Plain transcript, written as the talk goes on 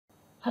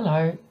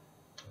Hello.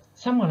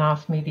 Someone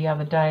asked me the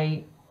other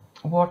day,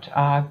 what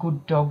are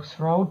good dogs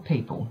for old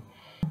people?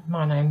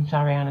 My name's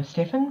Ariana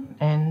Stefan,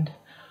 and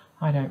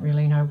I don't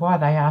really know why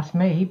they asked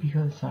me,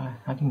 because I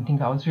didn't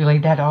think I was really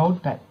that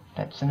old, but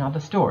that's another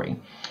story.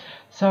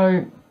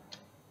 So,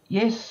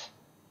 yes,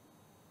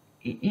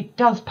 it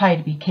does pay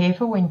to be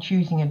careful when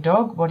choosing a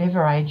dog,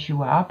 whatever age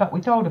you are, but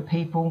with older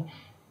people,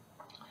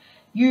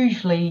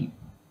 usually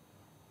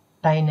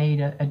they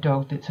need a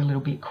dog that's a little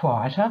bit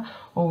quieter,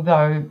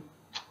 although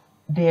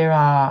there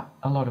are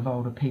a lot of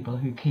older people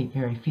who keep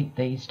very fit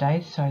these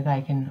days, so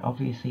they can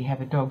obviously have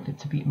a dog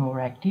that's a bit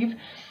more active.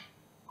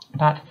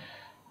 But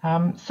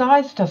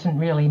size doesn't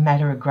really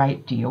matter a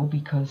great deal,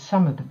 because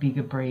some of the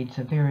bigger breeds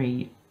are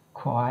very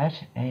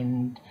quiet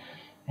and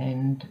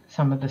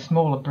some of the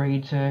smaller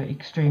breeds are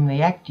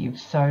extremely active,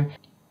 so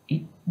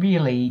it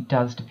really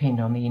does depend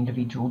on the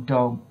individual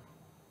dog.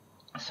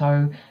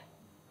 So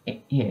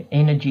yeah,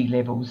 energy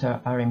levels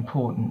are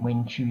important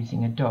when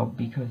choosing a dog,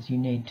 because you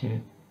need to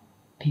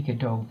pick a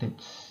dog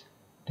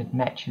that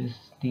matches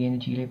the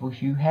energy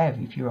levels you have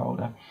if you're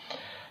older.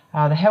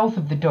 The health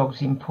of the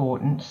dog's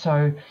important,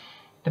 so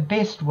the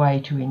best way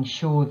to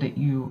ensure that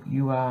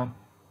you are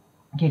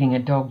getting a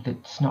dog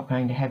that's not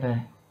going to have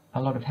a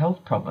lot of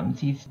health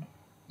problems is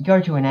go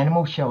to an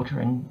animal shelter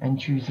and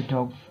choose a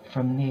dog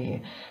from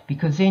there,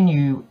 because then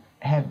you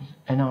have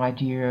an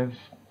idea of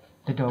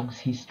the dog's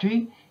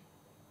history,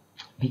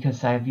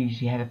 because they've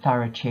usually had a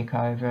thorough check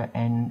over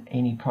and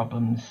any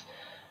problems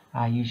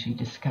are usually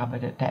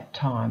discovered at that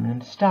time,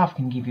 and the staff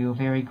can give you a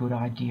very good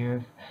idea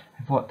of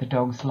what the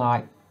dog's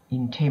like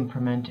in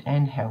temperament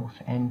and health,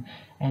 and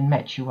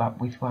match you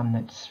up with one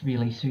that's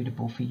really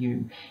suitable for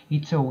you.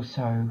 It's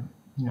also,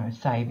 you know,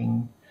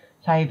 saving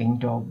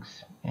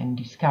dogs and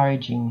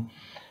discouraging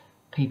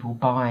people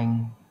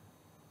buying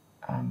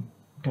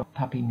dog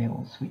puppy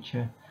mills, which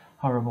are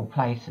horrible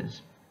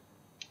places.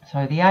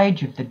 So the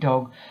age of the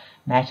dog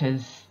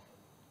matters,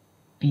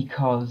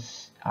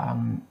 because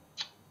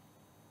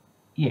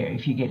yeah,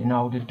 if you get an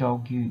older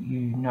dog, you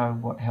know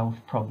what health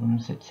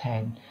problems it's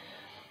had.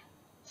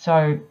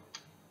 So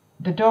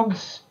the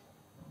dogs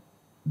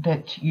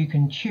that you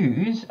can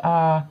choose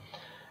are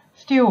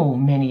still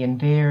many and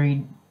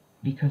varied,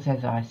 because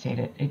as I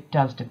said, it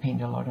does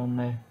depend a lot on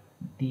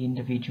the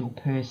individual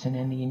person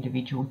and the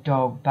individual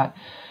dog. But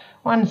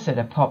ones that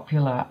are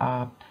popular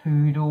are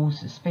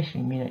poodles,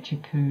 especially miniature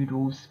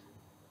poodles,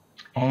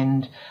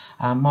 and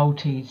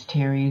Maltese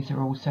terriers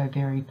are also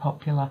very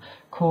popular.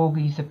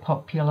 Corgis are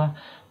popular,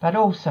 but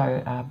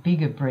also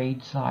bigger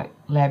breeds like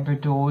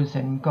Labradors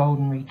and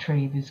Golden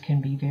Retrievers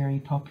can be very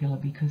popular,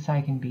 because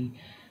they can be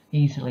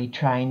easily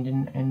trained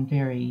and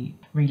very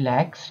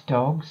relaxed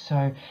dogs.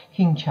 So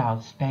King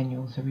Charles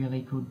Spaniels are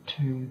really good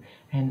too,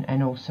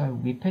 and also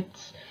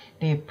whippets.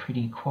 They're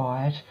pretty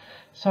quiet.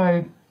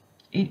 So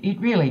it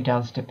really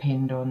does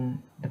depend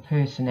on the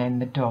person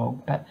and the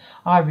dog, but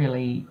I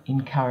really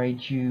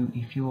encourage you,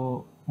 if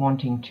you're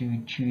wanting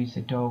to choose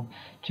a dog,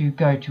 to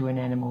go to an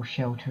animal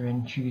shelter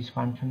and choose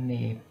one from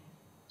there.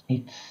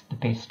 It's the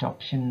best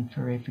option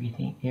for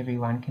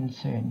everyone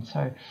concerned.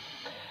 So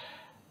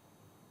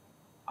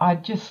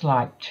I'd just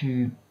like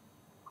to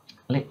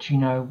let you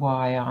know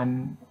why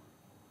I'm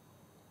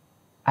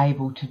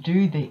able to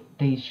do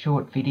these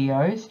short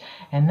videos,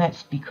 and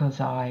that's because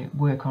I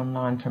work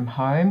online from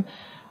home.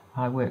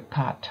 I work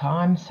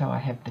part-time, so I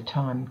have the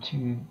time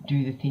to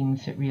do the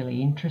things that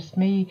really interest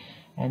me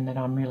and that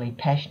I'm really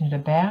passionate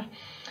about.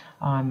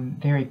 I'm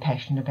very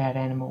passionate about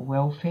animal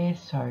welfare,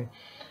 so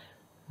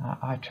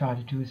I try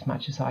to do as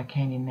much as I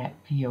can in that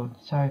field.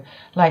 So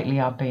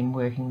lately I've been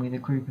working with a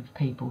group of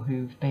people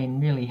who've been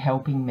really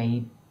helping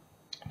me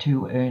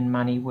to earn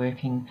money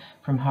working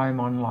from home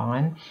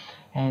online,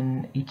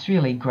 and it's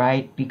really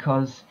great,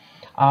 because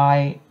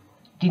I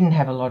didn't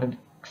have a lot of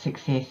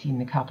success in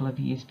the couple of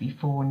years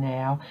before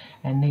now,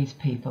 and these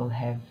people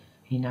have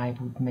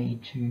enabled me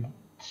to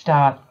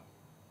start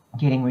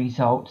getting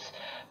results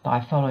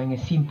by following a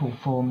simple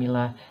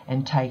formula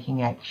and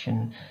taking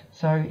action.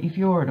 So if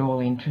you're at all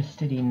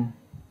interested in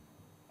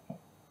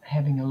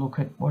having a look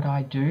at what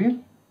I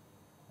do,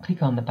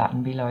 click on the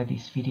button below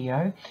this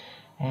video,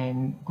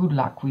 and good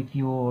luck with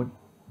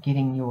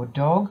getting your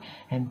dog,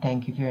 and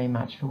thank you very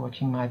much for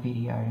watching my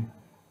video.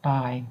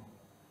 Bye.